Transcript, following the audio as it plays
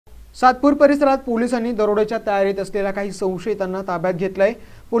सातपूर परिसरात पोलिसांनी दरोड्याच्या तयारीत असलेल्या काही संशयितांना ताब्यात घेतलंय।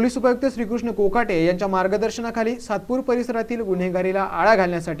 पोलीस उपायुक्त श्रीकृष्ण कोकाटे यांच्या मार्गदर्शनाखाली सातपूर परिसरातील गुन्हेगारीला आळा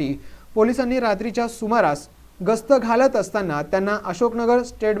घालण्यासाठी पोलिसांनी रात्रीच्या सुमारास गस्त घालत असताना त्यांना अशोकनगर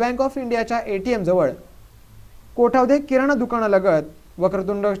स्टेट बँक ऑफ इंडियाच्या एटीएम जवळ, कोठावदे किराणा दुकानालगत,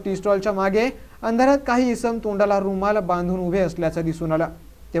 वक्रतुंड टी स्टॉलच्या मागे अंधारात काही इसम तोंडाला रुमाल बांधून उभे असल्याचं दिसून आलं।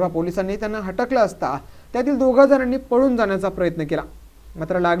 तेव्हा पोलिसांनी त्यांना हटकलं असता त्यातील 2 जणांनी पळून जाण्याचा प्रयत्न केला,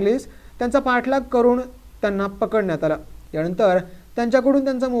 मात्र लागलीच त्यांचा पाठलाग करून त्यांना पकडण्यात आलं। यानंतर त्यांच्याकडून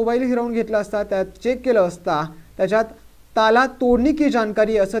त्यांचा मोबाईल हिरावून घेतला असता त्यात चेक केलं असता त्याच्यात ताला तोड़ने की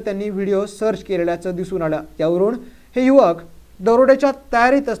जानकारी असं त्यांनी व्हिडिओ सर्च केल्याचं दिसून आलं। त्यावरून हे युवक दरोड्याच्या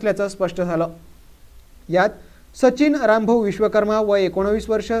तयारीत असल्याचं स्पष्ट झालं। यात सचिन रामभाऊ विश्वकर्मा वय 19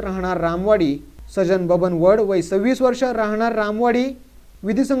 वर्ष राहणार रामवाडी, सजन बबन वड वय 26 वर्ष राहणार रामवाडी,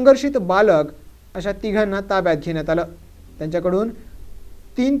 विधिसंघर्षित बालक अशा तिघांना ताब्यात घेण्यात आलं। त्यांच्याकडून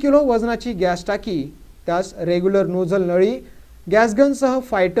 3 किलो वजनाची गॅस टाकी, त्यास रेग्युलर नोझल नळी, गॅस गनसह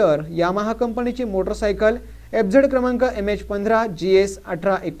फायटर, यामाहा कंपनीची मोटरसायकल, FZ क्रमांक MH15 GS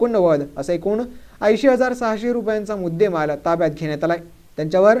 1889 असा एकूण 80,600 रुपयांचा मुद्देमाल ताब्यात घेण्यात आलाय।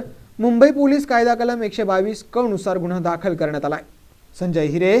 त्यांच्यावर मुंबई पोलीस कायदा कलम 122 क नुसार गुन्हा दाखल करण्यात आलाय। संजय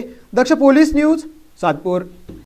हिरे, दक्ष पोलीस न्यूज, सातपूर।